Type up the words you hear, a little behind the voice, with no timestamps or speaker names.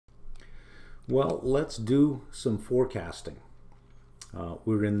Well, let's do some forecasting.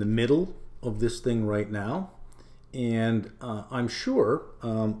 We're in the middle of this thing right now, and I'm sure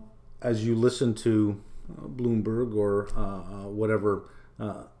as you listen to Bloomberg or whatever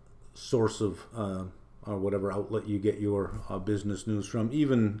source of or whatever outlet you get your business news from,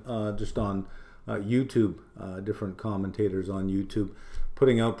 even just on YouTube, different commentators on YouTube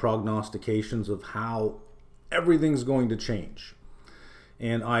putting out prognostications of how everything's going to change.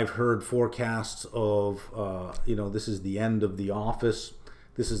 And I've heard forecasts of, this is the end of the office,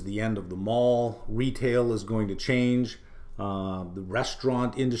 this is the end of the mall, retail is going to change, the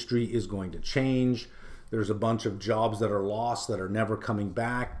restaurant industry is going to change, there's a bunch of jobs that are lost that are never coming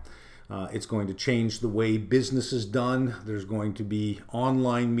back, it's going to change the way business is done, there's going to be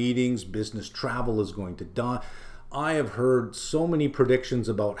online meetings, business travel is going to die. I have heard so many predictions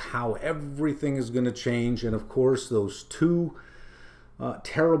about how everything is going to change, and of course those two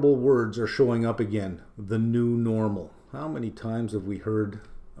terrible words are showing up again, the new normal. How many times have we heard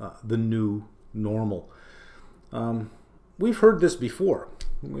the new normal? We've heard this before.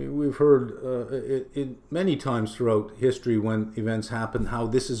 We've heard it many times throughout history when events happen, how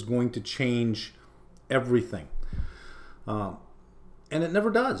this is going to change everything. And it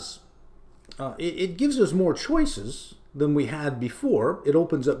never does. It gives us more choices than we had before. It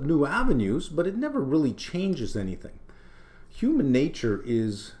opens up new avenues, but it never really changes anything. Human nature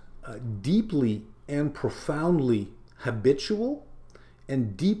is deeply and profoundly habitual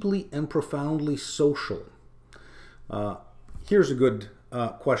and deeply and profoundly social. Here's a good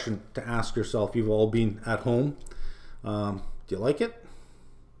question to ask yourself. You've all been at home. Do you like it?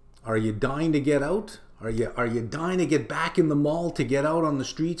 Are you dying to get out? Are you dying to get back in the mall, to get out on the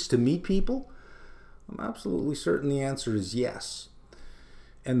streets, to meet people? I'm absolutely certain the answer is yes.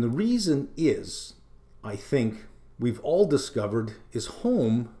 And the reason is, I think, we've all discovered is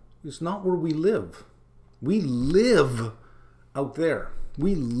home is not where we live. We live out there.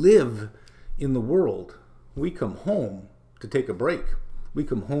 We live in the world. We come home to take a break. We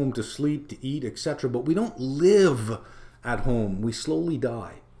come home to sleep, to eat, etc. But we don't live at home. We slowly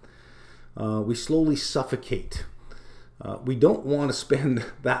die. We slowly suffocate. We don't want to spend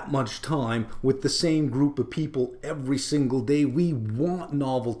that much time with the same group of people every single day. We want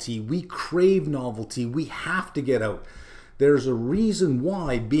novelty. We crave novelty. We have to get out. There's a reason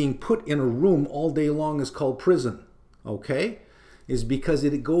why being put in a room all day long is called prison, okay? Is because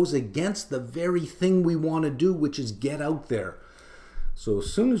it goes against the very thing we want to do, which is get out there. So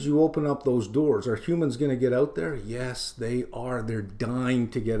as soon as you open up those doors, are humans going to get out there? Yes, they are. They're dying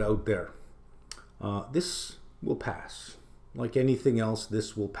to get out there. This will pass. Like anything else,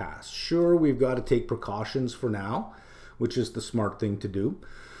 this will pass. Sure, we've got to take precautions for now, which is the smart thing to do.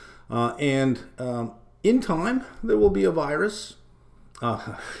 In time, there will be a virus.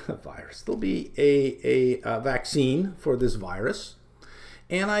 There'll be a vaccine for this virus.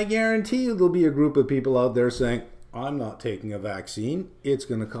 And I guarantee you there'll be a group of people out there saying, I'm not taking a vaccine. It's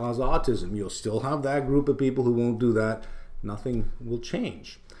going to cause autism. You'll still have that group of people who won't do that. Nothing will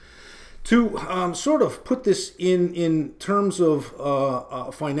change. To sort of put this in terms of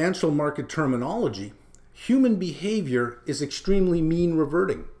financial market terminology, human behavior is extremely mean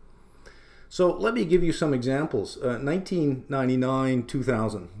reverting. So let me give you some examples. 1999,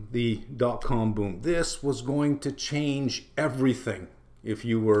 2000, the dot-com boom. This was going to change everything. If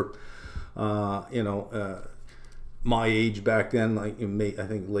you were, my age back then, like I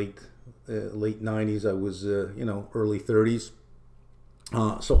think late 90s, I was, early 30s.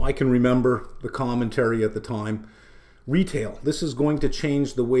 So I can remember the commentary at the time. Retail, this is going to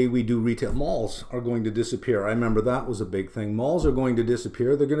change the way we do retail. Malls are going to disappear. I remember that was a big thing. Malls are going to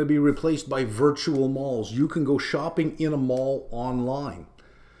disappear. They're going to be replaced by virtual malls. You can go shopping in a mall online.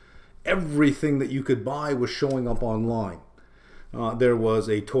 Everything that you could buy was showing up online. There was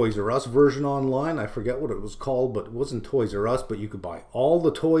a Toys R Us version online. I forget what it was called, but it wasn't Toys R Us, but you could buy all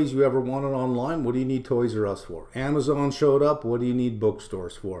the toys you ever wanted online. What do you need Toys R Us for? Amazon showed up. What do you need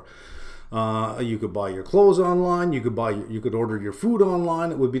bookstores for? You could buy your clothes online. You could order your food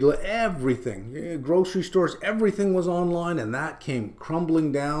online. It would be everything. Grocery stores, everything was online, and that came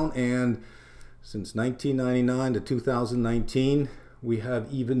crumbling down. And since 1999 to 2019, we have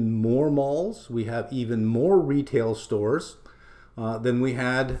even more malls. We have even more retail stores than we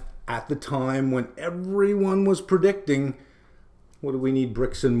had at the time when everyone was predicting, what do we need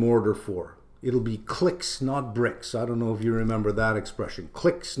bricks and mortar for? It'll be clicks, not bricks. I don't know if you remember that expression,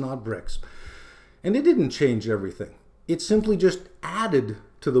 clicks, not bricks. And it didn't change everything. It simply just added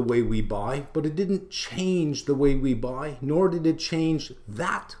to the way we buy, but it didn't change the way we buy, nor did it change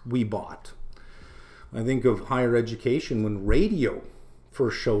that we bought. I think of higher education when radio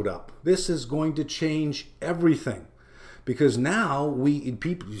first showed up. This is going to change everything. Because now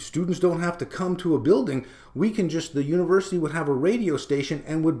students don't have to come to a building. The university would have a radio station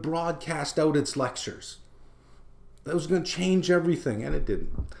and would broadcast out its lectures. That was going to change everything, and it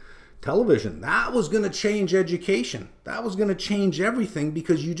didn't. Television, that was going to change education. That was going to change everything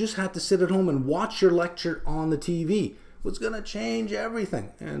because you just had to sit at home and watch your lecture on the TV. It was going to change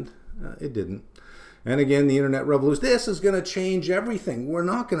everything, and it didn't. And again, the internet revolution, this is going to change everything. We're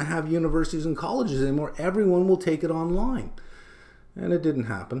not going to have universities and colleges anymore. Everyone will take it online. And it didn't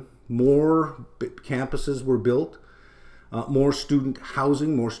happen. More campuses were built. More student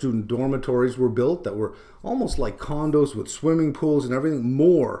housing, more student dormitories were built that were almost like condos with swimming pools and everything.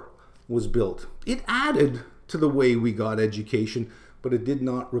 More was built. It added to the way we got education, but it did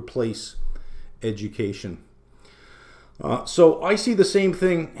not replace education. So I see the same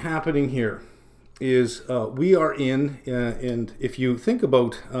thing happening here. We are in, and if you think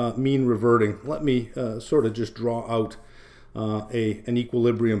about mean reverting, let me sort of just draw out an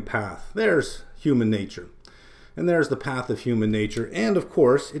equilibrium path. There's human nature, and there's the path of human nature, and of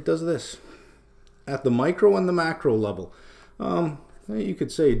course it does this. At the micro and the macro level, you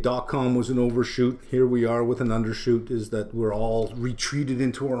could say .com was an overshoot. Here we are with an undershoot, is that we're all retreated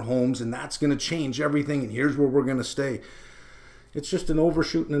into our homes, and that's going to change everything, and here's where we're going to stay. It's just an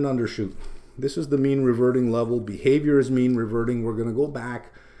overshoot and an undershoot. This is the mean reverting level. Behavior is mean reverting. We're going to go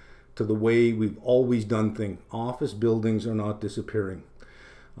back to the way we've always done things. Office buildings are not disappearing.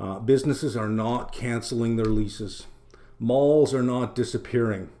 Businesses are not canceling their leases. Malls are not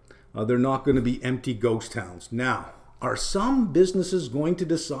disappearing. They're not going to be empty ghost towns. Now, are some businesses going to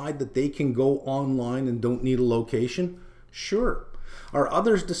decide that they can go online and don't need a location? Sure. Are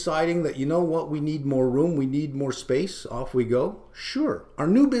others deciding that, you know what, we need more room, we need more space, off we go? Sure. Are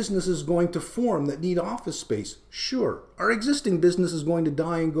new businesses going to form that need office space? Sure. Are existing businesses going to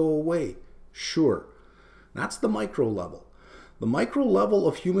die and go away? Sure. That's the micro level. The micro level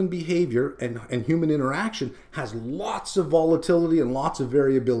of human behavior and human interaction has lots of volatility and lots of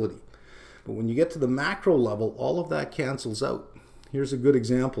variability. But when you get to the macro level, all of that cancels out. Here's a good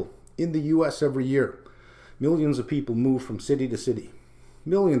example. In the US every year, millions of people move from city to city.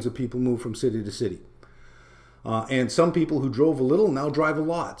 Millions of people move from city to city. And some people who drove a little now drive a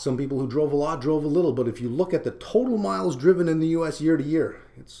lot. Some people who drove a lot drove a little. But if you look at the total miles driven in the US year to year,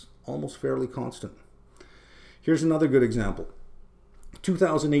 it's almost fairly constant. Here's another good example.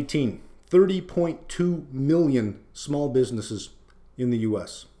 2018, 30.2 million small businesses in the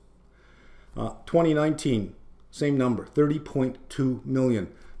US. 2019, same number, 30.2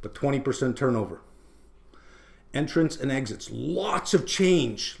 million, but 20% turnover. Entrance and exits, lots of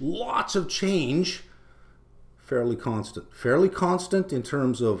change, fairly constant in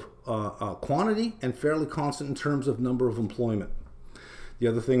terms of quantity and fairly constant in terms of number of employment. The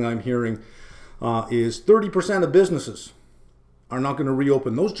other thing I'm hearing is 30% of businesses are not going to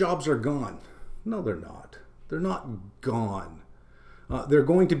reopen. Those jobs are gone. No, they're not. They're not gone. They're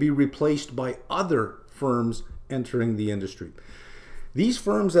going to be replaced by other firms entering the industry. These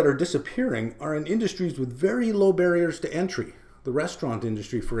firms that are disappearing are in industries with very low barriers to entry. The restaurant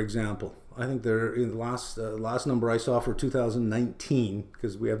industry, for example. I think they're in the last number I saw for 2019,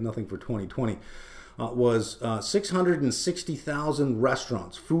 because we have nothing for 2020, was 660,000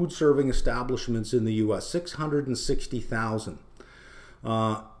 restaurants, food serving establishments in the US, 660,000,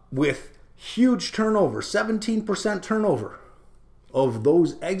 with huge turnover, 17% turnover of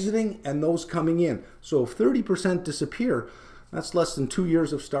those exiting and those coming in. So if 30% disappear, that's less than 2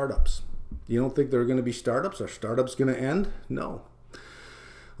 years of startups. You don't think there are going to be startups? Are startups going to end? No.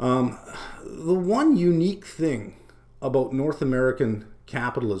 The one unique thing about North American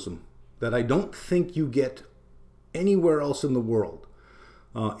capitalism that I don't think you get anywhere else in the world,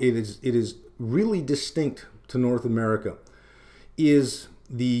 it is really distinct to North America, is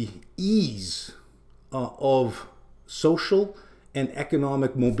the ease of social and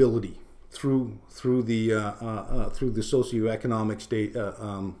economic mobility through the socioeconomic state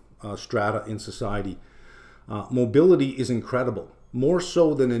strata in society. Mobility is incredible, more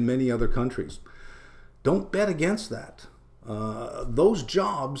so than in many other countries. Don't bet against that. Those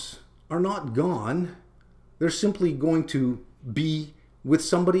jobs are not gone. They're simply going to be with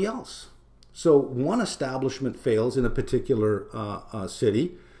somebody else. So one establishment fails in a particular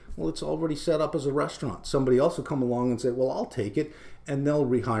city. Well, it's already set up as a restaurant. Somebody else will come along and say, well, I'll take it, and they'll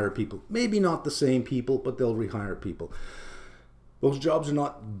rehire people. Maybe not the same people, but they'll rehire people. Those jobs are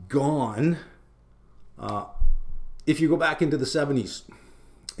not gone. If you go back into the 70s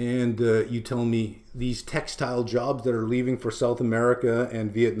and you tell me these textile jobs that are leaving for South America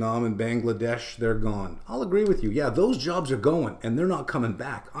and Vietnam and Bangladesh, they're gone. I'll agree with you. Yeah, those jobs are going and they're not coming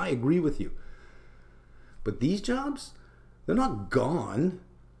back. I agree with you. But these jobs, they're not gone.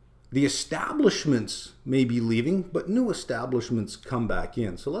 The establishments may be leaving, but new establishments come back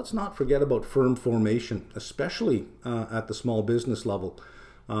in. So let's not forget about firm formation, especially at the small business level.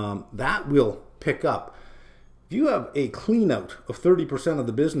 That will pick up. If you have a clean out of 30% of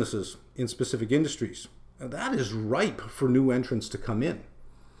the businesses in specific industries, that is ripe for new entrants to come in.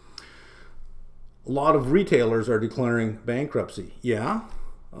 A lot of retailers are declaring bankruptcy. Yeah,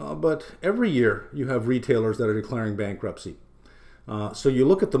 but every year you have retailers that are declaring bankruptcy. So you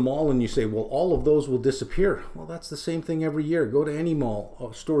look at the mall and you say, well, all of those will disappear. Well, that's the same thing every year. Go to any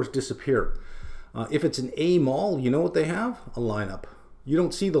mall, stores disappear. If it's an A mall, you know what they have? A lineup. You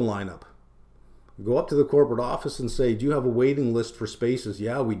don't see the lineup. Go up to the corporate office and say, do you have a waiting list for spaces?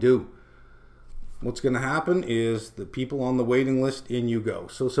 Yeah, we do. What's going to happen is the people on the waiting list, in you go.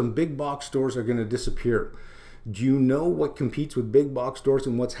 So some big box stores are going to disappear. Do you know what competes with big box stores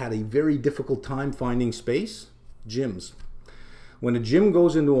and what's had a very difficult time finding space? Gyms. When a gym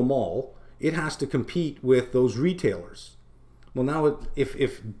goes into a mall, it has to compete with those retailers. Well, now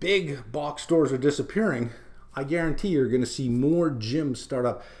if big box stores are disappearing, I guarantee you're going to see more gyms start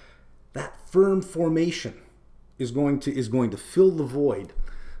up. That firm formation is going to fill the void.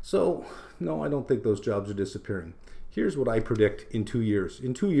 So, no, I don't think those jobs are disappearing. Here's what I predict in 2 years.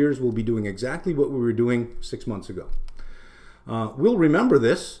 In 2 years, we'll be doing exactly what we were doing 6 months ago. We'll remember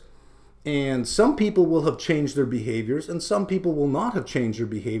this, and some people will have changed their behaviors, and some people will not have changed their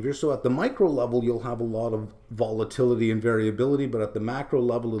behaviors. So at the micro level, you'll have a lot of volatility and variability, but at the macro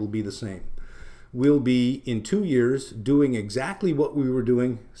level, it'll be the same. We'll be, in 2 years, doing exactly what we were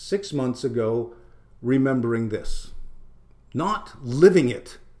doing 6 months ago, remembering this. Not living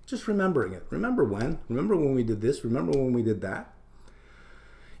it, just remembering it. Remember when? Remember when we did this? Remember when we did that?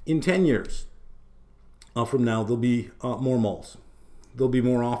 In 10 years from now, there'll be more malls. There'll be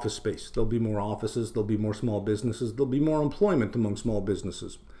more office space. There'll be more offices. There'll be more small businesses. There'll be more employment among small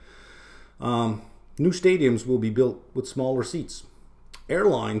businesses. New stadiums will be built with smaller seats.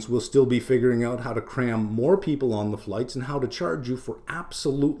 Airlines will still be figuring out how to cram more people on the flights and how to charge you for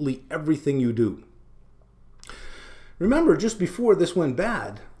absolutely everything you do. Remember, just before this went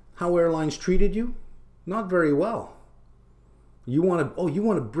bad, how airlines treated you? Not very well. You want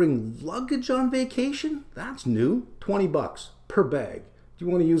to bring luggage on vacation? That's new. $20 per bag. Do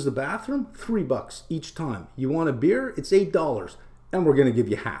you want to use the bathroom? $3 each time. You want a beer? It's $8, and we're going to give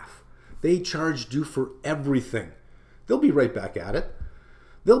you half. They charged you for everything. They'll be right back at it.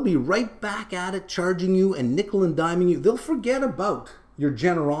 They'll be right back at it, charging you and nickel and diming you. They'll forget about your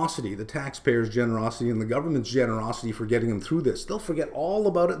generosity, the taxpayers' generosity and the government's generosity for getting them through this. They'll forget all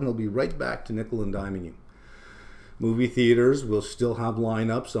about it, and they'll be right back to nickel and diming you. Movie theaters will still have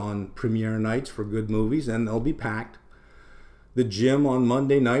lineups on premiere nights for good movies, and they'll be packed. The gym on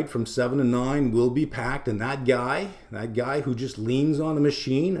Monday night from 7 to 9 will be packed, and that guy who just leans on a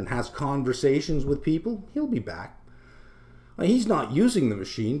machine and has conversations with people, he'll be back. He's not using the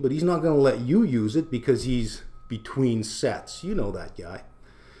machine, but he's not going to let you use it because he's between sets. You know that guy.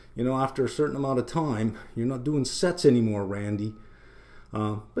 You know, after a certain amount of time, you're not doing sets anymore, Randy.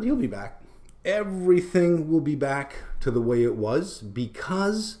 But he'll be back. Everything will be back to the way it was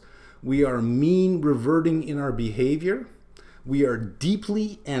because we are mean reverting in our behavior. We are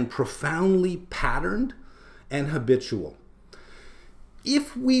deeply and profoundly patterned and habitual.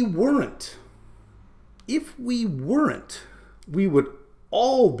 If we weren't, we would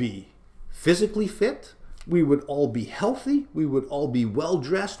all be physically fit. We would all be healthy. We would all be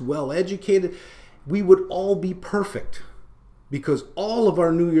well-dressed, well-educated. We would all be perfect because all of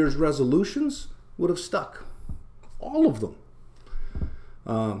our New Year's resolutions would have stuck. All of them.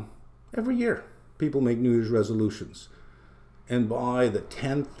 Every year, people make New Year's resolutions. And by the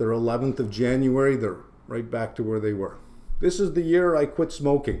 10th or 11th of January, they're right back to where they were. This is the year I quit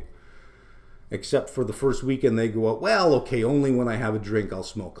smoking. Except for the first weekend they go out, well, okay, only when I have a drink I'll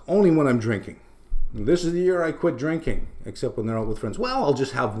smoke. Only when I'm drinking. This is the year I quit drinking, except when they're out with friends. Well, I'll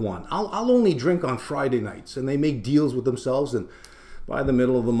just have one. I'll only drink on Friday nights. And they make deals with themselves, and by the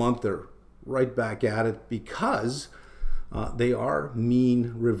middle of the month, they're right back at it because they are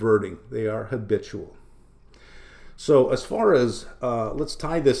mean reverting. They are habitual. So as far as, let's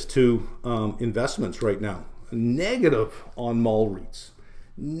tie this to investments right now. Negative on mall REITs.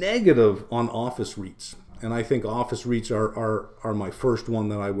 Negative on office REITs. And I think office REITs are my first one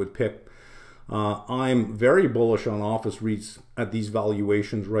that I would pick. I'm very bullish on office REITs at these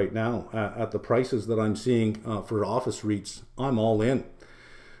valuations right now. At the prices that I'm seeing for office REITs, I'm all in.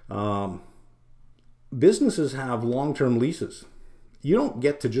 Businesses have long-term leases. You don't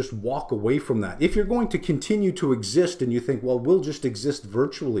get to just walk away from that. If you're going to continue to exist and you think, well, we'll just exist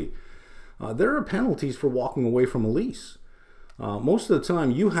virtually, there are penalties for walking away from a lease. Most of the time,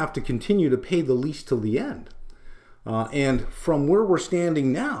 you have to continue to pay the lease till the end. And from where we're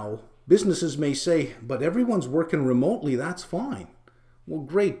standing now, businesses may say, but everyone's working remotely, that's fine. Well,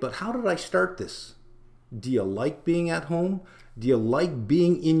 great, but how did I start this? Do you like being at home? Do you like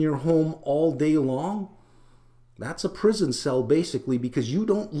being in your home all day long? That's a prison cell, basically, because you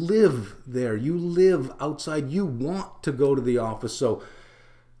don't live there. You live outside. You want to go to the office. So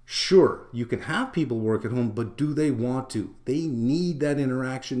sure, you can have people work at home, but do they want to? They need that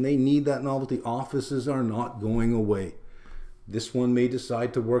interaction. They need that novelty. Offices are not going away. This one may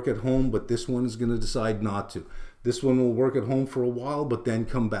decide to work at home, but this one is going to decide not to. This one will work at home for a while, but then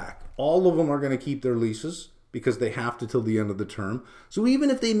come back. All of them are going to keep their leases because they have to till the end of the term. So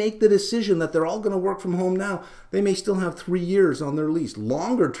even if they make the decision that they're all going to work from home now, they may still have 3 years on their lease.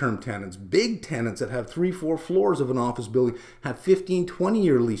 Longer term tenants, big tenants that have 3-4 floors of an office building have 15,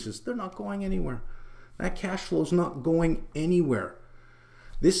 20-year leases. They're not going anywhere. That cash flow is not going anywhere.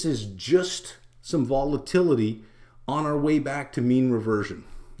 This is just some volatility on our way back to mean reversion.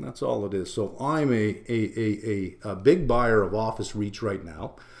 That's all it is. So I'm a big buyer of office REITs right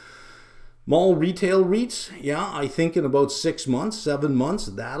now. Mall retail REITs, yeah, I think in about 6 months, 7 months,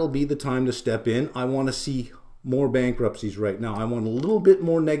 that'll be the time to step in. I want to see more bankruptcies right now. I want a little bit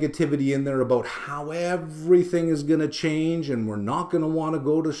more negativity in there about how everything is going to change and we're not going to want to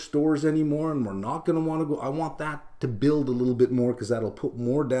go to stores anymore and we're not going to want to go. I want that to build a little bit more because that'll put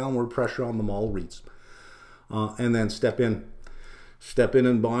more downward pressure on the mall REITs. And then step in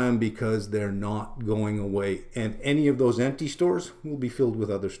and buy them because they're not going away. And any of those empty stores will be filled with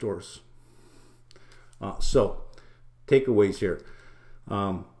other stores. So, takeaways here.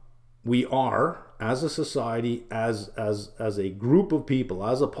 We are, as a society, as a group of people,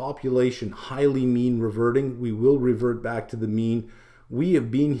 as a population, highly mean reverting. We will revert back to the mean. We have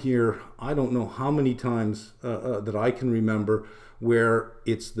been here, I don't know how many times that I can remember, where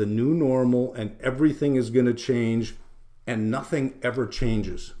it's the new normal and everything is going to change and nothing ever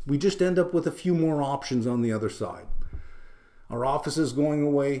changes. We just end up with a few more options on the other side. Are offices going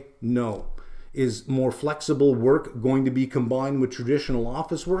away? No. Is more flexible work going to be combined with traditional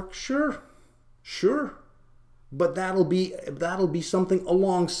office work? Sure. But that'll be something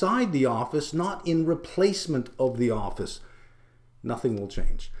alongside the office, not in replacement of the office. Nothing will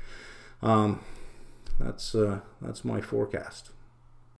change. That's my forecast.